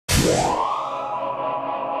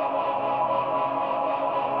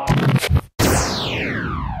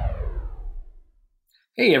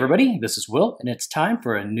Hey everybody, this is Will, and it's time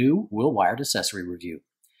for a new Will Wired accessory review.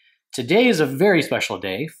 Today is a very special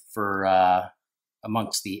day for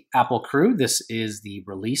amongst the Apple crew. This is the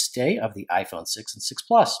release day of the iPhone 6 and 6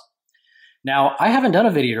 Plus. Now, I haven't done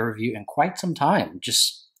a video review in quite some time.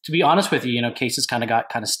 Just to be honest with you, cases kind of got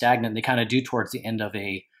kind of stagnant. They kind of do towards the end of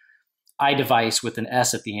a iDevice with an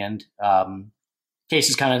S at the end.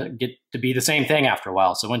 Cases kind of get to be the same thing after a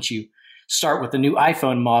while. So once you start with the new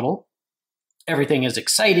iPhone model, everything is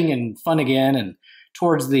exciting and fun again. And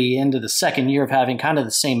towards the end of the second year of having kind of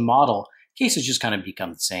the same model, cases just kind of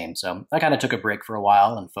become the same. So I kind of took a break for a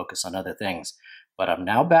while and focused on other things. But I'm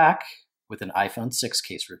now back with an iPhone 6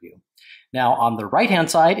 case review. Now on the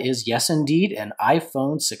right-hand side is, yes, indeed, an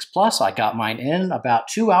iPhone 6 Plus. I got mine in about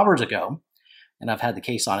 2 hours ago, and I've had the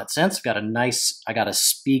case on it since. I got a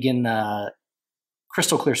Spigen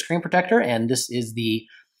crystal clear screen protector, and this is the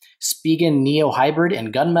Spigen Neo Hybrid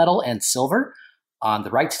in gunmetal and silver. On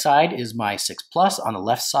the right side is my 6 Plus. On the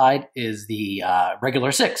left side is the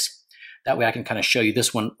regular 6. That way I can kind of show you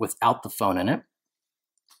this one without the phone in it.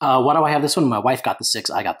 Why do I have this one? My wife got the 6,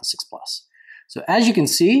 I got the 6 Plus. So as you can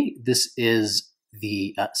see, this is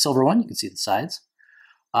the silver one. You can see the sides.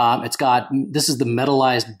 This is the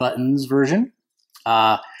metallized buttons version.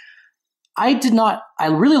 I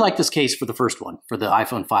really like this case for the first one, for the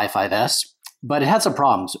iPhone 5, 5S. But it had some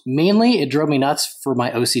problems. Mainly, it drove me nuts for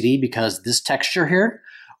my OCD because this texture here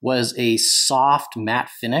was a soft matte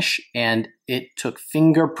finish, and it took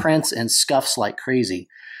fingerprints and scuffs like crazy.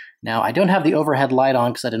 Now, I don't have the overhead light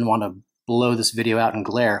on because I didn't want to blow this video out and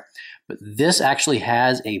glare, but this actually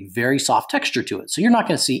has a very soft texture to it, so you're not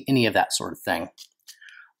going to see any of that sort of thing.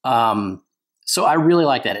 So I really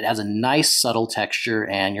like that. It has a nice, subtle texture,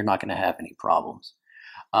 and you're not going to have any problems.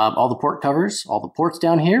 All the port covers, all the ports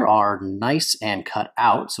down here are nice and cut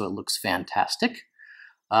out, so it looks fantastic.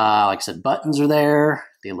 Like I said, buttons are there.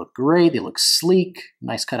 They look great. They look sleek.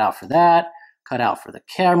 Nice cutout for that. Cutout for the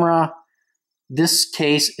camera. This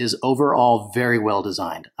case is overall very well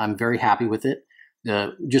designed. I'm very happy with it.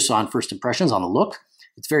 Just on first impressions, on the look.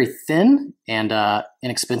 It's very thin and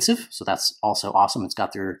inexpensive, so that's also awesome. It's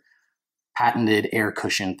got their patented air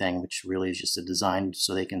cushion thing, which really is just a design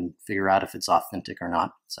so they can figure out if it's authentic or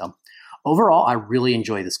not. So overall, I really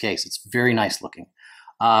enjoy this case. It's very nice looking.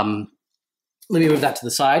 Let me move that to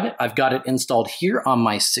the side. I've got it installed here on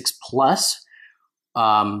my 6 Plus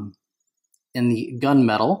in the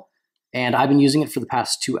gunmetal, and I've been using it for the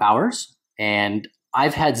past 2 hours, and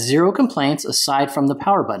I've had 0 complaints aside from the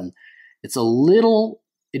power button. It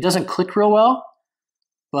doesn't click real well,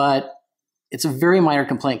 but it's a very minor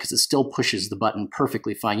complaint because it still pushes the button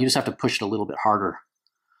perfectly fine. You just have to push it a little bit harder.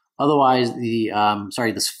 Otherwise,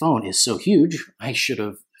 this phone is so huge, I should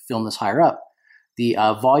have filmed this higher up. The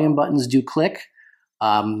volume buttons do click,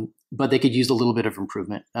 but they could use a little bit of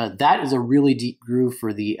improvement. That is a really deep groove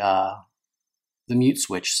for the mute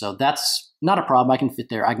switch, so that's not a problem. I can fit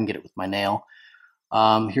there. I can get it with my nail.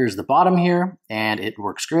 Here's the bottom here, and it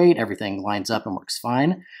works great. Everything lines up and works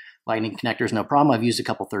fine. Lightning connectors, no problem. I've used a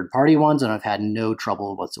couple third-party ones, and I've had no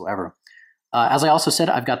trouble whatsoever. As I also said,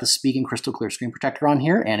 I've got the Spigen crystal clear screen protector on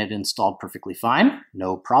here, and it installed perfectly fine.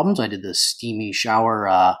 No problems. I did the steamy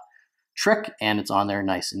shower trick, and it's on there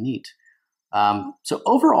nice and neat. So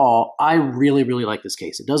overall, I really, really like this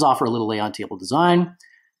case. It does offer a little lay-on-table design.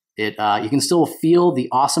 You can still feel the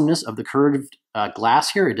awesomeness of the curved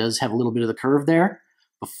glass here. It does have a little bit of the curve there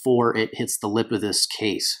before it hits the lip of this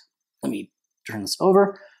case. Let me turn this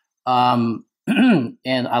over. And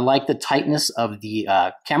I like the tightness of the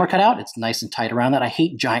camera cutout. It's nice and tight around that. I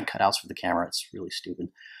hate giant cutouts for the camera. It's really stupid.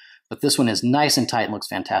 But this one is nice and tight and looks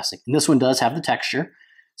fantastic. And this one does have the texture,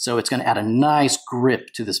 so it's going to add a nice grip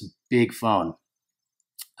to this big phone.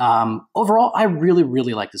 Overall, I really,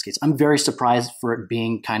 really like this case. I'm very surprised for it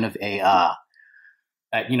being kind of a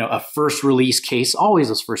first release case. Always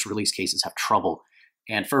those first release cases have trouble.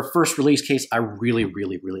 And for a first release case, I really,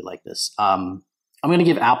 really, really like this. I'm going to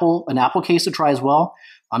give an Apple case a try as well.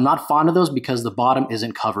 I'm not fond of those because the bottom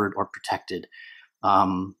isn't covered or protected.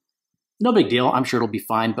 No big deal. I'm sure it'll be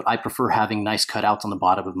fine, but I prefer having nice cutouts on the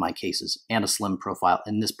bottom of my cases and a slim profile,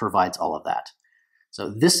 and this provides all of that.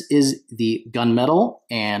 So this is the gunmetal,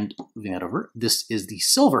 and moving that over, this is the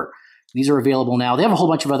silver. These are available now. They have a whole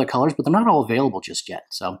bunch of other colors, but they're not all available just yet.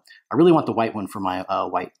 So I really want the white one for my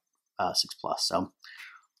white 6 Plus. So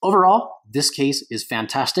overall, this case is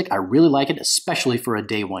fantastic. I really like it, especially for a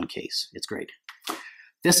day one case. It's great.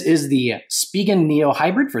 This is the Spigen Neo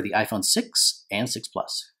Hybrid for the iPhone 6 and 6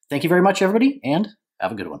 Plus. Thank you very much, everybody, and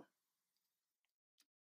have a good one.